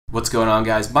What's going on,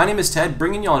 guys? My name is Ted,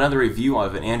 bringing y'all another review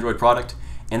of an Android product,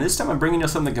 and this time I'm bringing y'all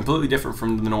something completely different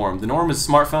from the norm. The norm is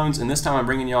smartphones, and this time I'm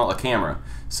bringing y'all a camera.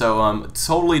 So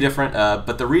totally different,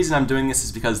 but the reason I'm doing this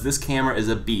is because this camera is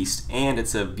a beast, and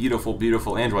it's a beautiful,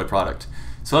 beautiful Android product.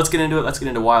 So let's get into it. Let's get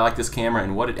into why I like this camera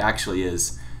and what it actually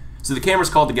is. So the camera is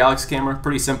called the Galaxy camera,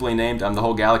 pretty simply named. The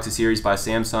whole Galaxy series by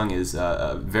Samsung is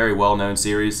a very well-known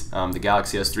series. The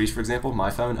Galaxy S3s, for example, my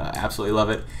phone, I absolutely love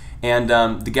it. And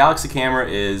the Galaxy camera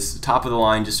is top of the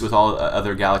line just with all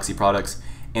other Galaxy products.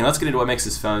 And let's get into what makes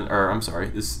this phone,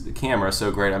 this camera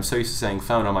so great. I'm so used to saying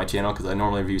phone on my channel because I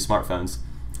normally review smartphones.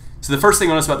 So the first thing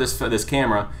I notice about this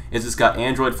camera is it's got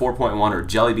Android 4.1 or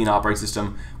Jelly Bean operating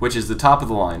system, which is the top of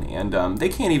the line. And they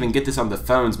can't even get this on the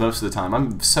phones most of the time.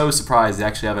 I'm so surprised they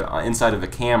actually have it inside of a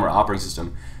camera operating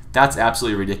system. That's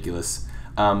absolutely ridiculous.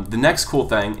 The next cool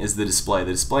thing is the display.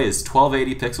 The display is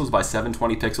 1280 pixels by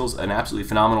 720 pixels, an absolutely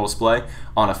phenomenal display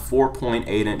on a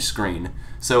 4.8-inch screen.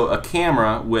 So a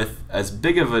camera with as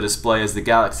big of a display as the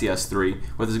Galaxy S3,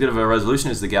 with as good of a resolution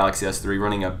as the Galaxy S3,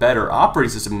 running a better operating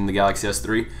system than the Galaxy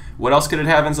S3, what else could it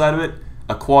have inside of it?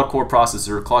 A quad-core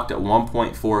processor clocked at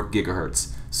 1.4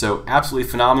 gigahertz. So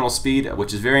absolutely phenomenal speed,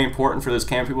 which is very important for those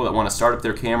camera people that want to start up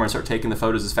their camera and start taking the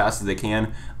photos as fast as they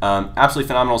can. Absolutely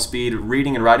phenomenal speed.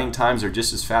 Reading and writing times are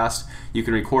just as fast. You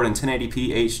can record in 1080p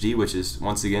HD, which is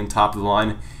once again top of the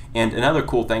line. And another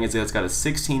cool thing is that it's got a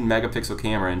 16 megapixel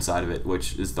camera inside of it,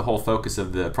 which is the whole focus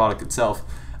of the product itself.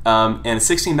 And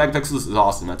 16 megapixels is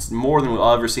awesome. That's more than we'll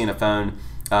ever see in a phone.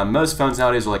 Most phones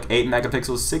nowadays are like 8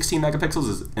 megapixels. 16 megapixels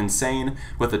is insane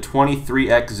with a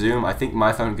 23x zoom. I think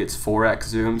my phone gets 4x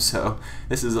zoom, so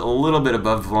this is a little bit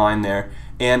above the line there.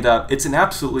 And it's an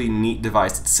absolutely neat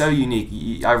device. It's so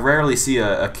unique. I rarely see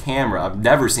a camera, I've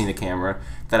never seen a camera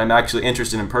that I'm actually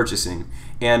interested in purchasing.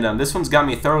 And this one's got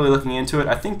me thoroughly looking into it.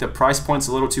 I think the price point's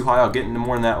a little too high. I'll get into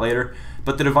more on that later.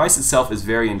 But the device itself is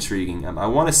very intriguing. I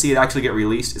want to see it actually get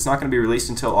released. It's not going to be released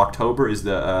until October is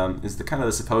the kind of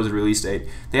the supposed release date.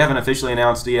 They haven't officially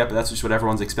announced it yet, but that's just what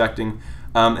everyone's expecting.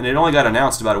 And it only got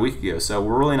announced about a week ago, so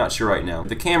we're really not sure right now.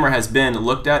 The camera has been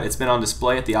looked at. It's been on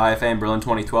display at the IFA in Berlin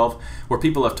 2012, where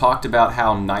people have talked about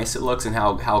how nice it looks and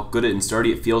how good and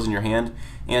sturdy it feels in your hand.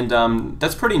 And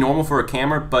that's pretty normal for a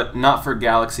camera, but not for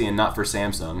Galaxy and not for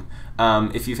Samsung.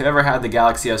 If you've ever had the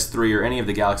Galaxy S3 or any of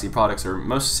the Galaxy products, or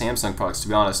most Samsung products to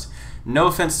be honest, no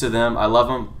offense to them, I love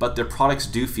them, but their products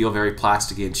do feel very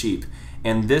plasticky and cheap.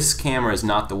 And this camera is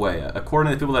not the way.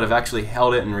 According to the people that have actually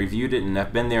held it and reviewed it and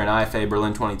have been there in IFA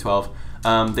Berlin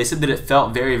 2012, they said that it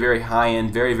felt very, very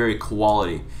high-end, very, very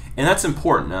quality. And that's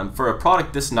important for a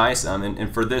product this nice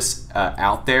and for this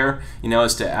out there, you know,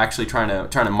 is to actually trying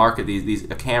to market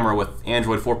a camera with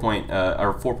Android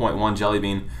 4.1 Jelly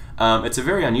Bean. It's a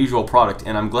very unusual product,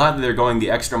 and I'm glad that they're going the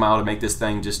extra mile to make this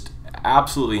thing just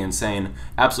absolutely insane,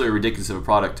 absolutely ridiculous of a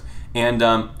product. And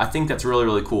I think that's really,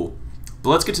 really cool. But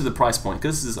let's get to the price point,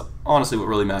 because this is honestly what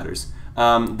really matters.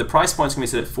 The price point is going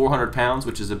to be set at £400,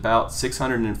 which is about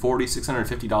 $640,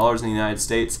 $650 in the United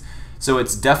States. So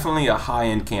it's definitely a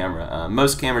high-end camera.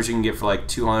 Most cameras you can get for like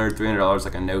 $200, $300,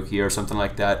 like a Nokia or something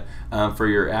like that, for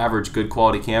your average good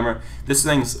quality camera. This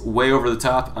thing's way over the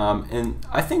top, and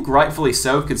I think rightfully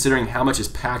so, considering how much is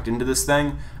packed into this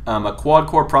thing. A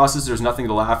quad-core processor is nothing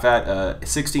to laugh at, a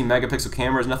 16 megapixel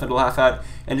camera is nothing to laugh at,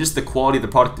 and just the quality of the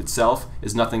product itself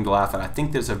is nothing to laugh at. I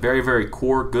think that it's a very, very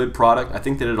core, good product. I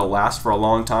think that it'll last for a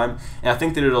long time, and I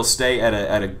think that it'll stay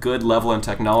at a good level in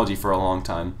technology for a long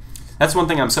time. That's one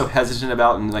thing I'm so hesitant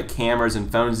about in like cameras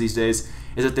and phones these days,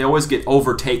 is that they always get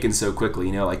overtaken so quickly.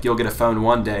 You know, like you'll get a phone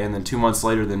one day and then 2 months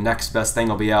later the next best thing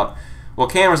will be out. Well,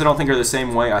 cameras I don't think are the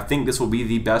same way. I think this will be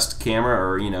the best camera,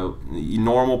 or you know,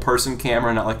 normal person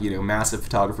camera, not like, you know, massive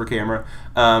photographer camera,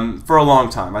 for a long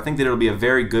time. I think that it'll be a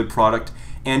very good product.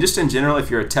 And just in general, if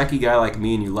you're a techie guy like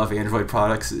me and you love Android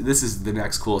products, this is the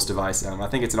next coolest device. I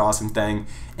think it's an awesome thing,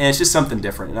 and it's just something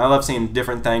different. And I love seeing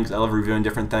different things. I love reviewing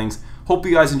different things. Hope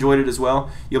you guys enjoyed it as well.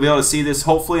 You'll be able to see this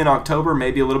hopefully in October,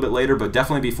 maybe a little bit later, but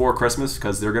definitely before Christmas,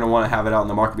 because they're going to want to have it out in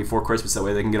the market before Christmas. That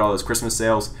way they can get all those Christmas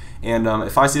sales. And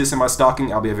if I see this in my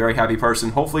stocking, I'll be a very happy person.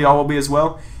 Hopefully y'all will be as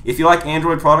well. If you like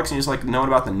Android products and you just like knowing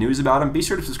about the news about them, be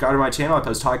sure to subscribe to my channel. I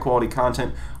post high quality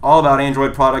content all about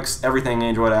Android products, everything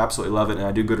Android. I absolutely love it, and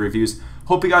I do good reviews.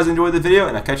 Hope you guys enjoyed the video,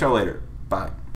 and I'll catch y'all later. Bye.